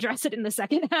didn't address it in the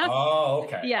second half. Oh,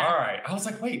 okay. Yeah. All right. I was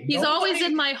like, wait, he's always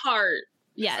in my heart.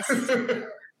 Yes.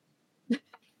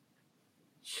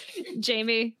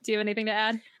 Jamie, do you have anything to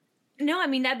add? No, I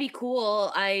mean, that'd be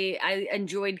cool. I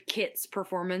enjoyed Kit's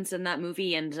performance in that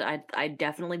movie, and I'd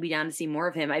definitely be down to see more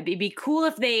of him. It'd be cool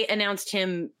if they announced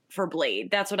him for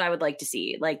Blade. That's what I would like to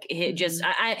see. Like, the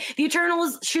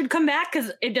Eternals should come back,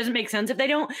 because it doesn't make sense if they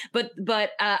don't. But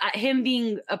him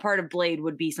being a part of Blade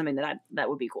would be something that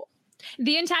would be cool.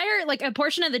 The entire, like, a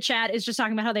portion of the chat is just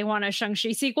talking about how they want a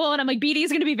Shang-Chi sequel, and I'm like, BD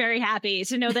is going to be very happy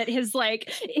to know that his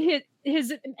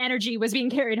energy was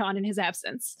being carried on in his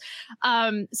absence.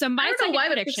 So my I don't know why,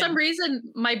 prediction, but for some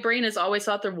reason, my brain has always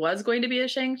thought there was going to be a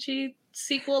Shang-Chi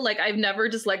sequel. Like, I've never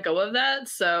just let go of that,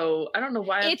 so I don't know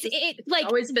why.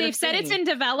 They've said it's in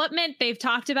development, they've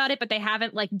talked about it, but they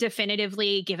haven't like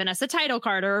definitively given us a title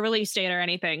card or a release date or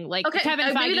anything. Like, okay, Kevin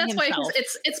Feige maybe that's himself. Why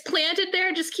it's planted there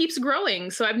and just keeps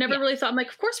growing. So I've never really thought, I'm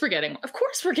like, of course we're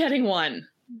getting one.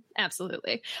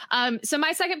 Absolutely. So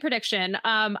my second prediction,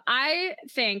 I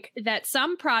think that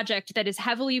some project that is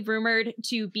heavily rumored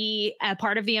to be a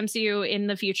part of the MCU in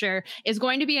the future is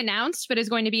going to be announced, but is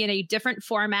going to be in a different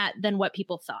format than what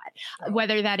people thought.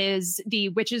 Whether that is the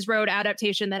Witches Road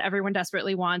adaptation that everyone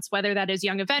desperately wants, whether that is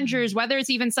Young Avengers, whether it's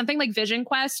even something like Vision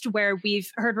Quest, where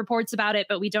we've heard reports about it,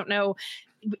 but we don't know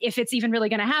if it's even really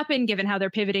going to happen, given how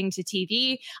they're pivoting to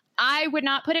TV. I would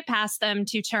not put it past them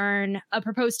to turn a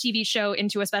proposed TV show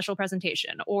into a special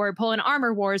presentation, or pull an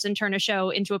Armor Wars and turn a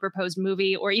show into a proposed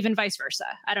movie, or even vice versa.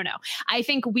 I don't know. I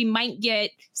think we might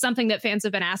get something that fans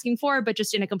have been asking for, but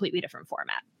just in a completely different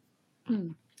format.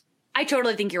 I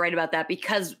totally think you're right about that,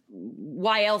 because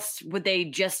why else would they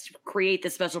just create the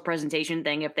special presentation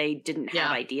thing if they didn't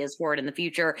have ideas for it in the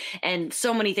future? And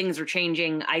so many things are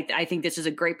changing. I think this is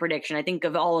a great prediction. I think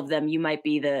of all of them, you might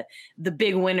be the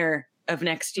big winner of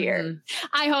next year.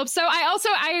 I hope so.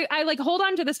 I like hold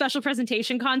on to the special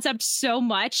presentation concept so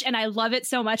much, and I love it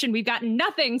so much, and we've gotten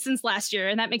nothing since last year,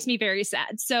 and that makes me very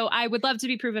sad. So I would love to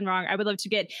be proven wrong. I would love to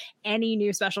get any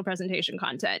new special presentation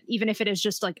content, even if it is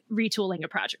just like retooling a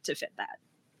project to fit that.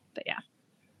 But yeah.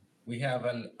 We have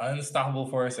an unstoppable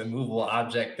force and movable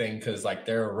object thing, because like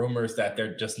there are rumors that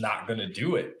they're just not going to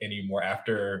do it anymore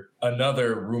after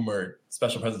another rumored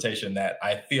special presentation that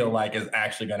I feel like is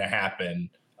actually going to happen.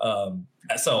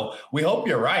 So we hope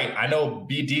you're right. I know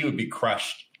BD would be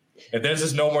crushed if there's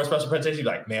just no more special presentation.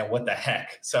 Like, man, what the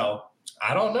heck? So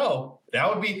I don't know. That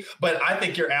would be, but I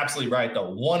think you're absolutely right,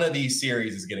 though. One of these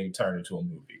series is getting turned into a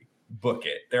movie. Book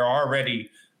it. They're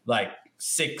already like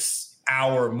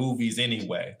 6-hour movies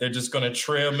anyway. They're just going to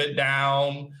trim it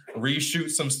down,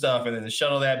 reshoot some stuff, and then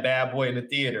shuttle that bad boy into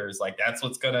theaters. Like, that's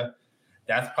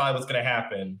probably what's going to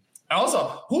happen. And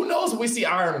also, who knows when we see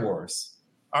Iron Wars?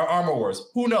 Our Armor Wars.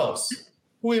 Who knows?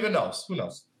 Who even knows? Who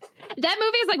knows? That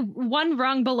movie is like one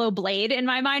rung below Blade in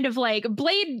my mind of like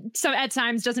Blade. So at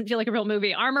times doesn't feel like a real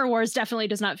movie. Armor Wars definitely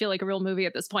does not feel like a real movie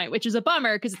at this point, which is a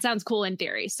bummer because it sounds cool in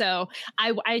theory. So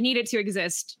I need it to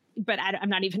exist, but I'm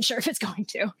not even sure if it's going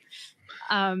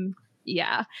to.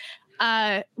 Yeah.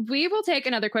 We will take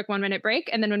another quick 1 minute break.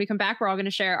 And then when we come back, we're all going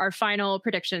to share our final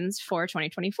predictions for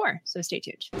 2024. So stay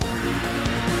tuned.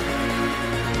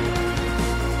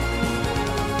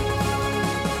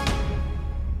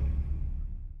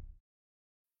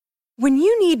 When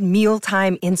you need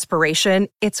mealtime inspiration,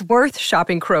 it's worth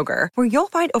shopping Kroger, where you'll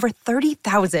find over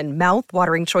 30,000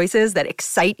 mouth-watering choices that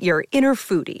excite your inner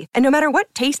foodie. And no matter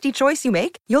what tasty choice you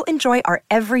make, you'll enjoy our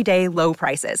everyday low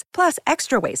prices, plus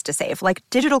extra ways to save, like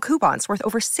digital coupons worth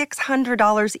over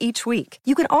 $600 each week.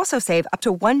 You can also save up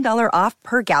to $1 off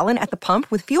per gallon at the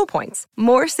pump with fuel points.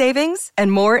 More savings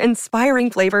and more inspiring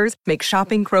flavors make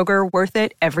shopping Kroger worth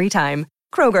it every time.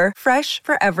 Kroger, fresh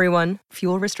for everyone.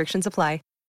 Fuel restrictions apply.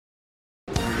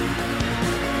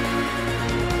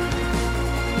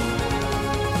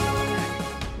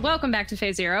 Welcome back to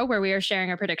Phase Zero, where we are sharing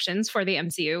our predictions for the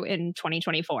MCU in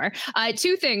 2024.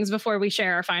 Two things before we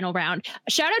share our final round.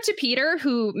 Shout out to Peter,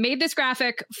 who made this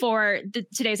graphic for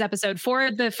today's episode,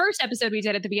 for the first episode we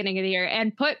did at the beginning of the year,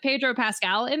 and put Pedro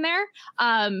Pascal in there.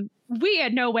 We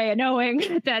had no way of knowing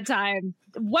at that time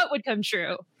what would come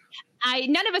true.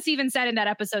 None of us even said in that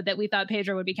episode that we thought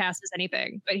Pedro would be cast as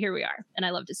anything, but here we are, and I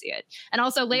love to see it. And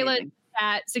also, Layla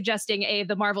suggesting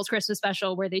the Marvel's Christmas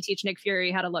special where they teach Nick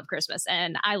Fury how to love Christmas,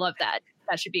 and I love that.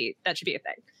 That should be a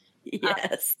thing.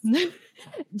 Yes.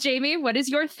 Jamie, what is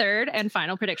your third and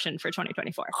final prediction for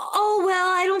 2024? Oh, well,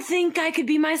 I don't think I could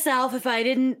be myself if I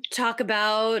didn't talk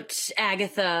about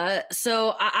Agatha.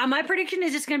 So my prediction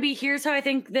is just going to be, here's how I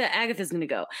think that Agatha's going to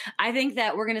go. I think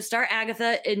that we're going to start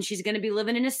Agatha and she's going to be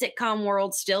living in a sitcom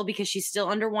world still because she's still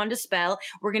under Wanda's spell.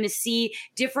 We're going to see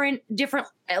different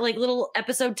like little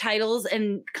episode titles,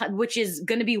 and which is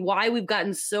going to be why we've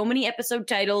gotten so many episode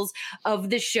titles of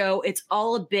the show. It's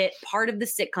all a bit part of the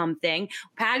sitcom thing.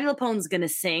 Patti LuPone's going to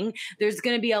sing. There's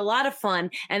going to be a lot of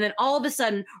fun. And then all of a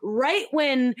sudden, right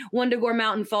when Wundagore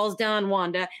Mountain falls down on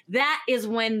Wanda, that is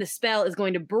when the spell is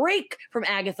going to break from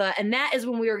Agatha. And that is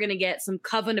when we are going to get some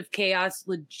Coven of Chaos,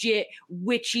 legit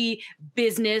witchy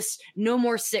business, no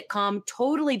more sitcom,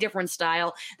 totally different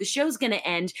style. The show's going to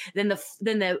end. Then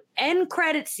the end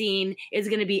credit scene is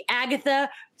going to be Agatha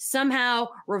somehow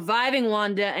reviving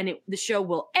Wanda, and the show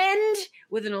will end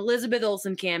with an Elizabeth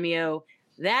Olsen cameo.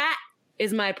 That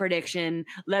is my prediction.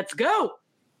 Let's go.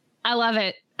 I love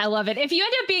it. If you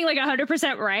end up being like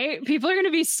 100% right, people are going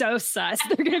to be so sus.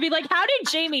 They're going to be like, how did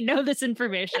Jamie know this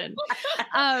information?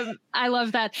 I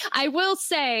love that. I will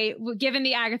say, given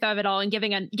the Agatha of it all and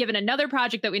given another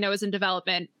project that we know is in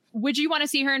development, would you want to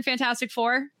see her in Fantastic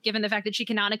Four, given the fact that she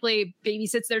canonically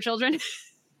babysits their children?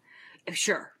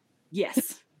 Sure.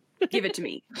 Yes. Give it to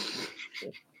me.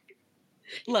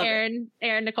 Love Aaron,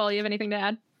 Nicole, you have anything to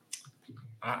add?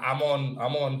 I'm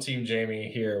on Team Jamie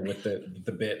here with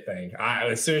the bit thing.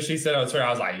 As soon as she said it on Twitter,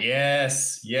 I was like,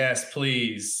 yes,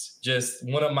 please. Just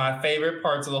one of my favorite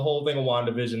parts of the whole thing of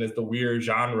WandaVision is the weird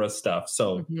genre stuff.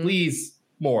 So please,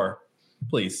 more,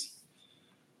 please.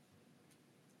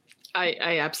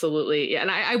 I absolutely, yeah, and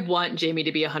I want Jamie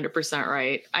to be 100%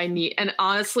 right. And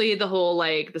honestly, the whole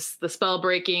like the spell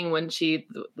breaking when she,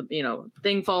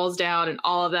 thing falls down and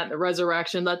all of that, the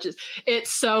resurrection, it's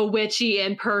so witchy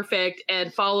and perfect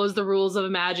and follows the rules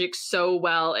of magic so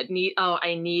well.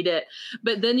 I need it.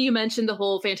 But then you mentioned the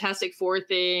whole Fantastic Four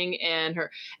thing and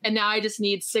now I just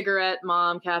need cigarette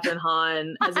mom Catherine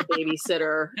Hahn as a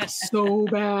babysitter so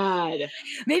bad.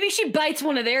 Maybe she bites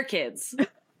one of their kids.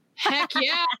 Heck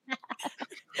yeah.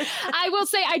 I will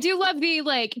say I do love the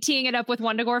like teeing it up with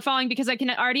Wundagore falling, because I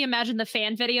can already imagine the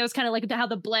fan videos, kind of like how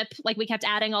the blip, like we kept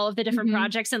adding all of the different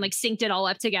projects and like synced it all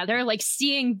up together. Like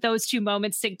seeing those two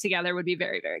moments synced together would be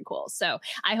very, very cool. So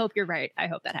I hope you're right. I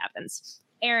hope that happens.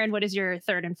 Aaron, what is your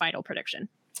third and final prediction?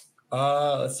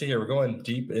 Let's see here. We're going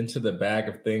deep into the bag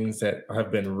of things that have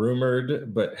been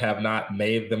rumored but have not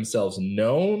made themselves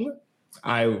known.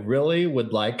 I really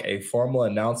would like a formal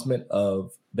announcement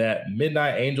of that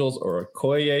Midnight Angels or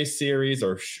Okoye series,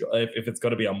 or if it's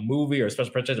going to be a movie or a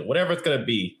special presentation, whatever it's going to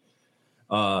be,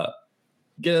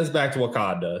 get us back to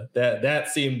Wakanda. That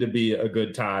seemed to be a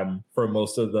good time for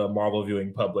most of the Marvel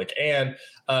viewing public. And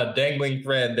a dangling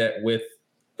thread that with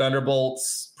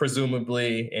Thunderbolts,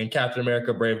 presumably, and Captain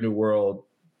America Brave New World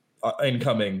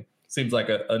incoming, seems like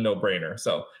a no-brainer.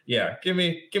 So yeah, give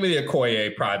me the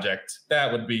Okoye project.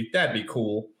 That'd be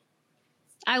cool.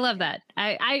 I love that.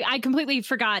 I completely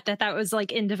forgot that was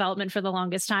like in development for the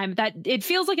longest time. That it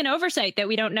feels like an oversight that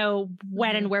we don't know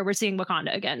when and where we're seeing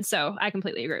Wakanda again. So I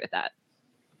completely agree with that.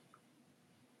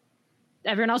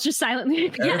 Everyone else just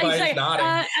silently. Everybody's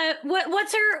nodding.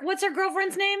 What's her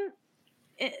girlfriend's name?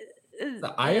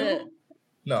 Io?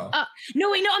 No. No,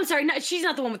 wait, no, I'm sorry. No, she's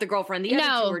not the one with the girlfriend. The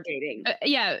other two were dating.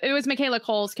 Yeah, it was Michaela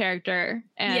Cole's character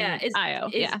and Io.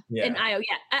 And Io.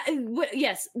 Yeah.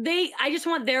 Yes, I just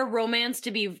want their romance to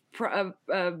be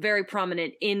very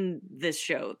prominent in this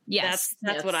show. Yes,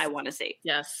 that's what I want to see.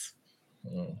 Yes.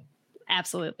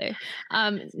 Absolutely.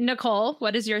 Nicole,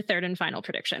 what is your third and final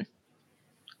prediction?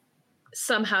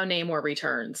 Somehow Namor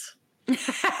returns.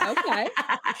 Okay.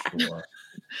 Sure.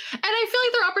 And I feel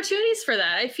like there are opportunities for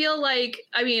that. I feel like,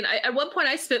 at one point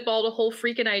I spitballed a whole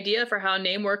freaking idea for how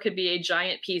Namor could be a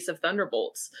giant piece of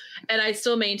Thunderbolts. And I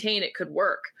still maintain it could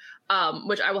work,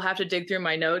 which I will have to dig through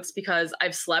my notes because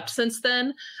I've slept since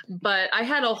then. But I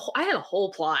had a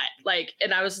whole plot,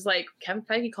 and I was just like, Kevin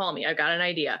Feige, call me. I've got an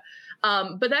idea.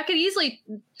 But that could easily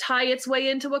tie its way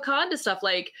into Wakanda stuff.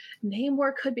 Like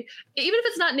Namor could be, even if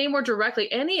it's not Namor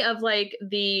directly, any of like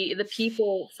the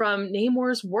people from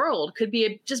Namor's world could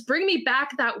be just bring me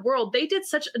back that world. They did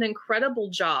such an incredible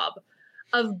job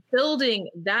of building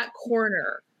that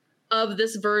corner of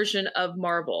this version of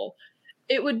Marvel.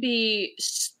 It would be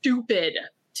stupid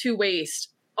to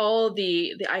waste all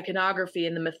the iconography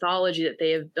and the mythology that they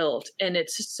have built. And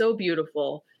it's just so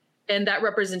beautiful. And that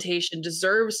representation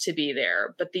deserves to be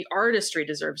there, but the artistry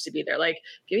deserves to be there. Like,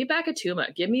 give me back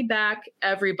Atuma, give me back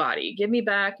everybody, give me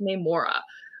back Namora.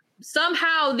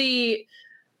 Somehow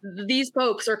these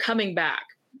folks are coming back.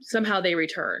 Somehow they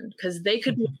return because they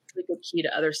could be a really good key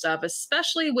to other stuff,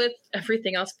 especially with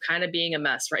everything else kind of being a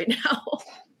mess right now.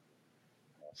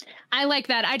 I like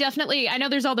that. I know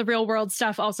there's all the real world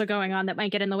stuff also going on that might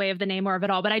get in the way of the Namor of it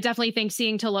all, but I definitely think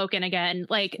seeing Talokan again,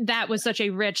 like that was such a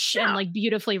rich and like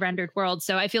beautifully rendered world.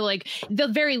 So I feel like the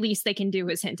very least they can do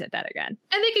is hint at that again.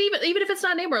 And they could even if it's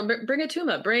not Namor, bring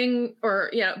Atuma, bring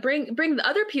the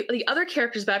other people, the other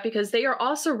characters back because they are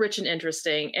also rich and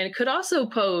interesting and could also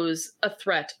pose a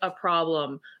threat, a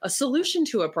problem, a solution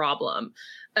to a problem.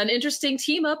 An interesting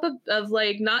team up of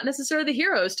like not necessarily the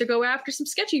heroes to go after some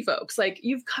sketchy folks. Like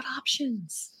you've got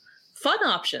options, fun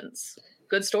options,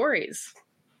 good stories.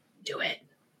 Do it.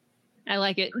 I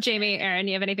like it. Jamie, Aaron,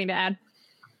 you have anything to add?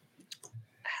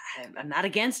 I'm not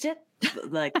against it.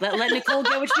 Like let Nicole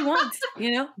get what she wants,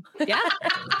 you know? Yeah.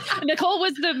 Nicole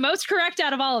was the most correct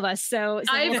out of all of us. So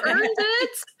I've earned it.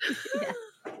 Yeah.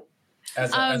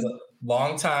 As a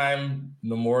longtime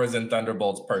Namoras and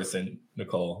Thunderbolts person,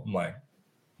 Nicole, I'm like,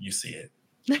 you see it.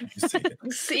 You see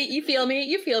it. See, you feel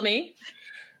me.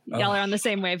 Y'all are on the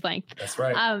same wavelength. That's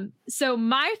right. So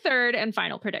my third and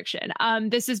final prediction.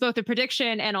 This is both a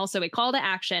prediction and also a call to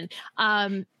action.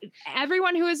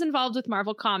 Everyone who is involved with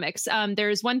Marvel Comics,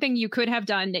 there's one thing you could have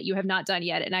done that you have not done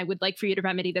yet, and I would like for you to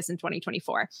remedy this in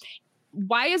 2024.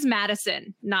 Why is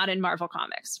Madison not in Marvel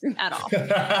Comics at all?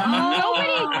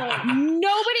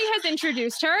 Nobody has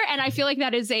introduced her, and I feel like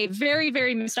that is a very,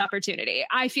 very missed opportunity.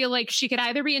 I feel like she could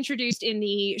either be introduced in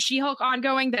the She-Hulk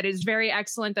ongoing that is very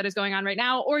excellent that is going on right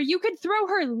now, or you could throw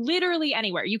her literally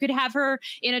anywhere. You could have her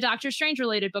in a Doctor Strange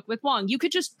related book with Wong. You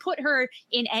could just put her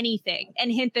in anything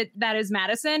and hint that is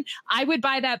Madison. I would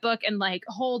buy that book and like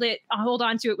hold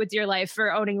on to it with dear life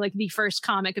for owning like the first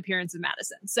comic appearance of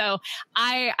Madison. So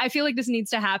I feel like this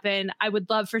needs to happen. I would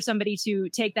love for somebody to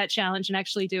take that challenge and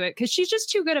actually do it because she's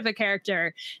just too good of a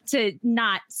character to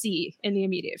not see in the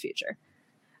immediate future.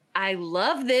 I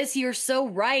love this. You're so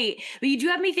right. But you do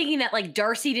have me thinking that like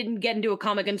Darcy didn't get into a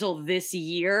comic until this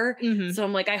year. Mm-hmm. So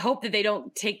I'm like, I hope that they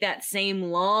don't take that same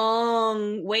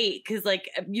long wait. Cause like,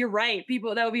 you're right.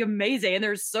 People, that would be amazing. And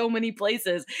there's so many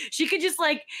places she could just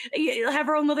like have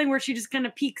her own little thing where she just kind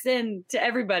of peeks in to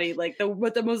everybody. Like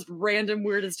with the most random,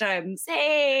 weirdest times.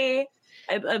 Hey,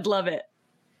 I'd love it.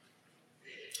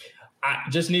 I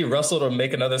just need Russell to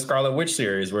make another Scarlet Witch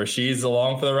series where she's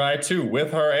along for the ride too,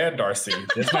 with her and Darcy.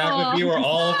 Just have it be where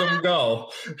all of them go.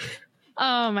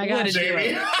 Oh my gosh.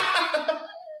 Jamie.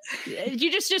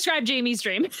 You just described Jamie's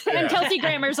dream. Yeah. And Kelsey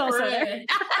Grammer's also there.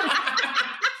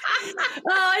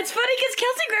 Oh, it's funny because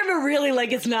Kelsey Grammer really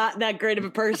like is not that great of a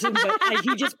person, but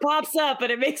he just pops up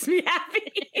and it makes me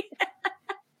happy.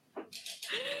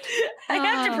 I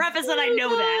have to preface that I know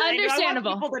that.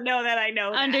 Understandable. I want people to know that I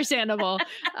know that. Understandable.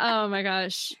 Oh my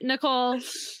gosh. Nicole.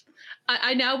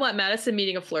 I now want Madison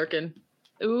meeting a Flurkin.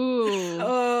 Ooh.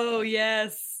 Oh,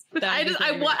 yes.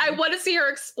 I want to see her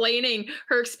explaining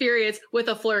her experience with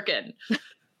a Flurkin.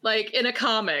 like in a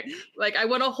comic. Like I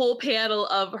want a whole panel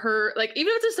of her, like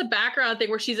even if it's just a background thing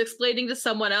where she's explaining to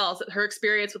someone else her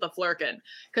experience with a Flurkin,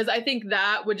 because I think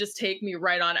that would just take me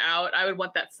right on out. I would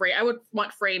want that I would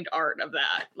want framed art of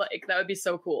that. Like that would be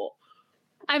so cool.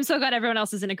 I'm so glad everyone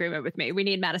else is in agreement with me. We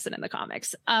need Madison in the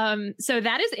comics. So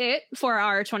that is it for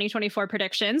our 2024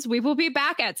 predictions. We will be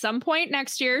back at some point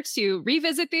next year to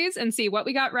revisit these and see what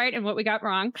we got right and what we got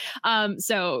wrong.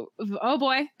 So, oh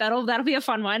boy, that'll be a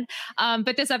fun one.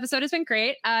 But this episode has been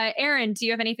great. Aaron, do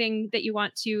you have anything that you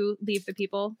want to leave the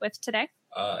people with today?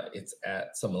 It's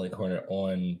at Summerlin Corner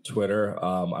on Twitter.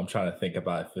 I'm trying to think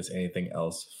about if there's anything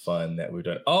else fun that we've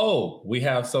done. Oh, we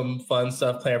have some fun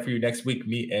stuff planned for you next week,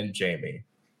 me and Jamie.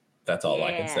 That's all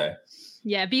I can say.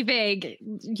 Yeah, be vague,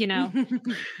 you know.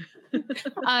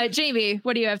 Jamie,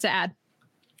 what do you have to add?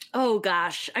 Oh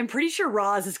gosh, I'm pretty sure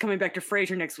Roz is coming back to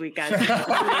Frasier next week, guys.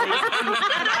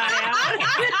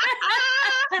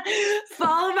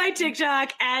 Follow my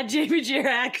TikTok at Jamie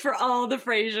Jirak for all the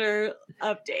Frasier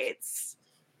updates.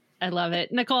 I love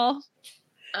it. Nicole?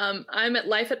 I'm at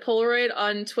Life at Polaroid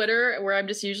on Twitter, where I'm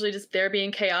just usually just there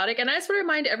being chaotic. And I just want to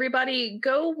remind everybody,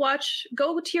 go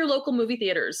to your local movie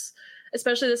theaters,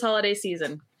 especially this holiday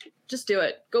season. Just do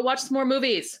it. Go watch some more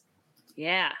movies.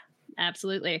 Yeah.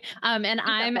 Absolutely. And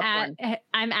I'm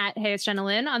at Hey It's Jenna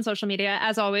Lynn on social media.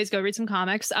 As always, go read some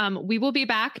comics. We will be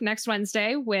back next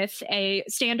Wednesday with a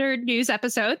standard news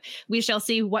episode. We shall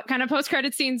see what kind of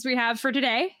post-credit scenes we have for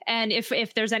today. And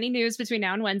if there's any news between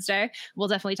now and Wednesday, we'll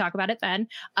definitely talk about it then.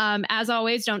 As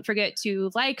always, don't forget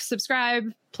to like, subscribe,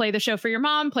 play the show for your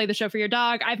mom, play the show for your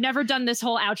dog. I've never done this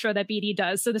whole outro that BD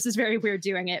does, so this is very weird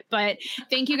doing it. But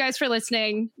thank you guys for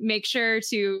listening. Make sure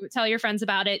to tell your friends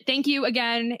about it. Thank you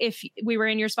again if we were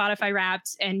in your Spotify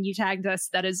Wrapped and you tagged us.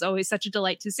 That is always such a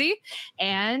delight to see.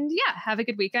 And yeah, have a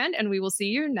good weekend, and we will see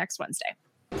you next Wednesday.